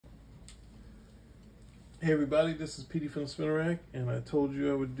Hey everybody, this is PD from Spinner Rack, and I told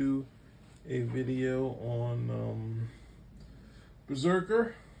you I would do a video on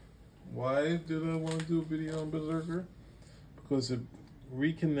BRZRZR. Why did I want to do a video on BRZRZR? Because it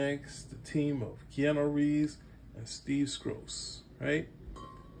reconnects the team of Keanu Reeves and Steve Skroce, right?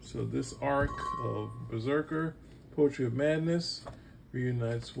 So this arc of BRZRZR, Poetry of Madness,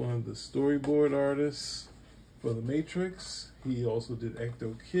 reunites one of the storyboard artists for The Matrix. He also did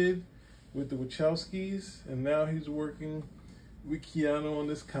Ecto Kid with the Wachowskis, and now he's working with Keanu on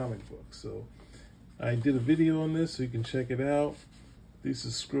this comic book. So I did a video on this, so you can check it out. This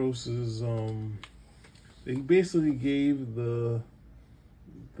is Skroce's, they basically gave the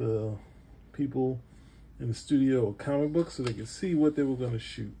people in the studio a comic book so they could see what they were going to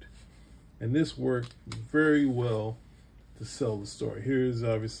shoot. And this worked very well to sell the story. Here's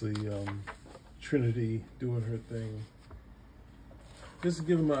obviously Trinity doing her thing. Just to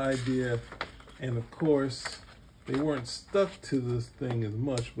give them an idea, and of course, they weren't stuck to this thing as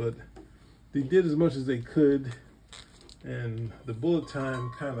much, but they did as much as they could, and the bullet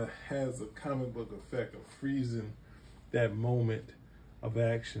time kind of has a comic book effect of freezing that moment of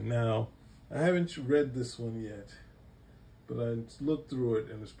action. Now, I haven't read this one yet, but I looked through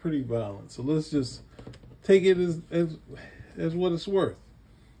it, and it's pretty violent. So let's just take it as what it's worth,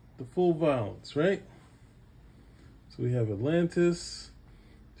 the full violence, right? So we have Atlantis.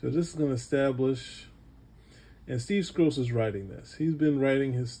 So this is going to establish, and Steve Skroce is writing this. He's been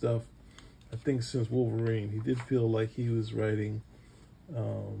writing his stuff, I think, since Wolverine. He did feel like he was writing,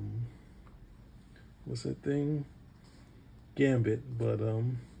 what's that thing? Gambit, but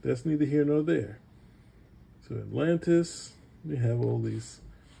that's neither here nor there. So Atlantis, we have all these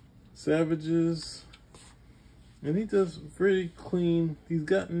savages, and he does very clean.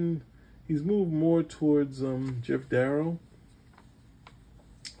 He's moved more towards Jeff Darrow,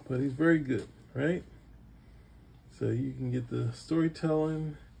 but he's very good, right? So you can get the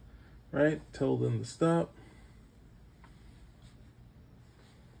storytelling, right? Tell them to stop.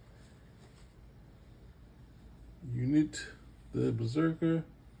 Unit the BRZRZR,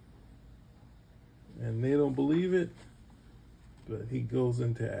 and they don't believe it, but he goes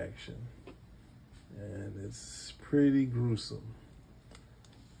into action, and it's pretty gruesome,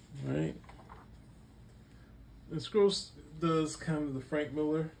 right? And Skroce does kind of the Frank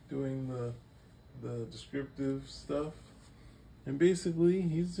Miller, doing the descriptive stuff, and basically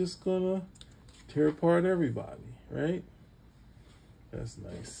he's just gonna tear apart everybody, right? That's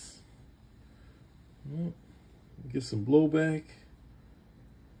nice. Well, get some blowback.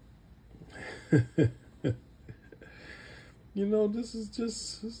 You know, this is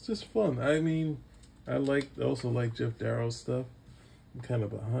it's just fun. I mean, I also like Jeff Darrow's stuff. I'm kind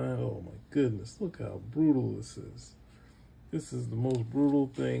of behind. Oh my goodness, look how brutal this is. This is the most brutal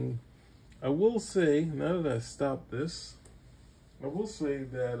thing. I will say, now that I stopped this, I will say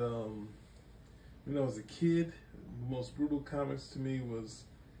that when I was a kid, the most brutal comics to me was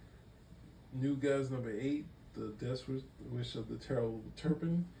New Gods #8, The Desperate Wish of the Terrible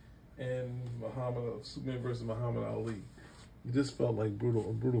Turpin, and Superman versus Muhammad Ali. It just felt like a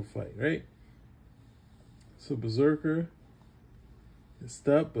brutal fight, right? So BRZRZR, it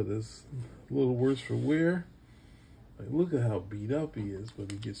stopped, but it's a little worse for wear. Like, look at how beat up he is, but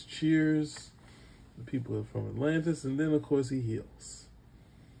he gets cheers. The people are from Atlantis, and then of course he heals.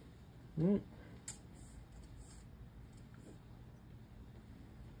 And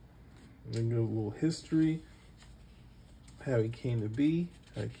then go a little history, how he came to be,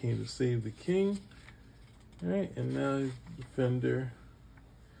 how he came to save the king. All right, and now he's Defender.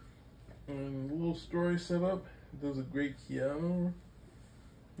 And a little story set up. Does a great Keanu.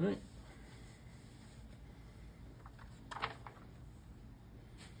 Right.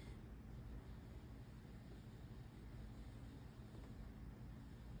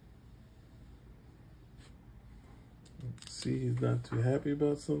 See, he's not too happy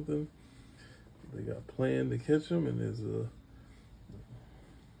about something. They got planned to catch him, and there's a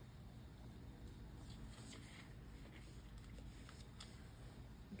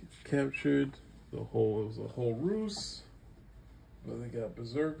gets captured. It was a whole ruse. But they got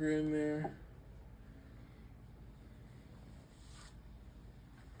BRZRZR in there.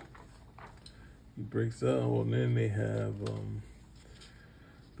 He breaks out, and then they have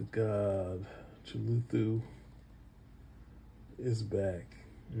the god Cthulhu is back,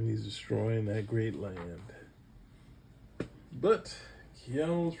 and he's destroying that great land. But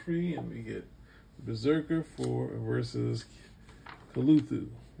Keanu's free, and we get BRZRZR versus Cthulhu,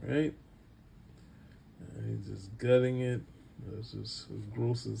 right? And he's just gutting it. It's just as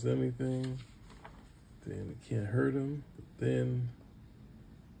gross as anything. Then it can't hurt him. But then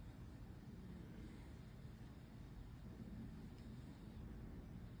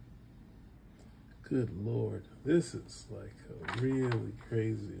Good Lord. This is like a really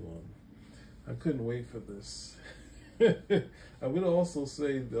crazy one. I couldn't wait for this. I would also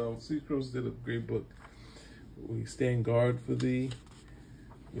say Skroce did a great book, We Stand Guard for Thee,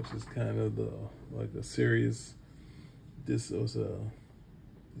 which is kind of like a serious, this was a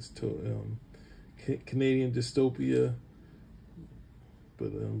Canadian dystopia,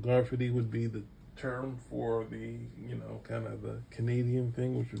 but Guard for Thee would be the term for the, kind of the Canadian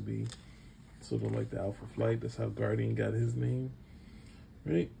thing, which would be sort of like the Alpha Flight. That's how Guardian got his name,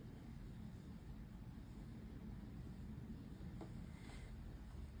 right?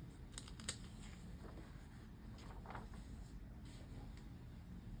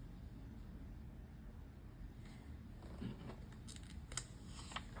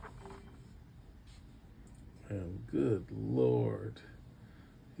 And good Lord,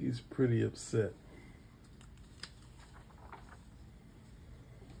 he's pretty upset.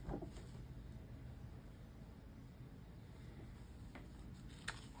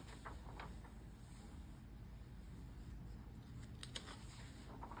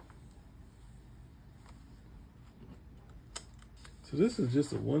 So this is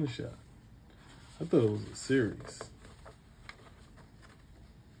just a one shot. I thought it was a series.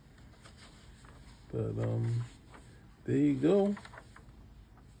 But there you go.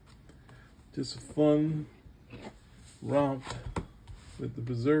 Just a fun romp with the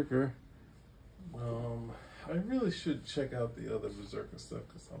Berserker. I really should check out the other Berserker stuff,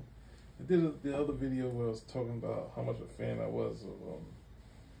 because I did the other video where I was talking about how much a fan I was of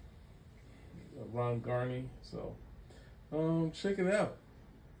Ron Garney. So check it out.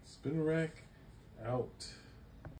 Spinner Rack out.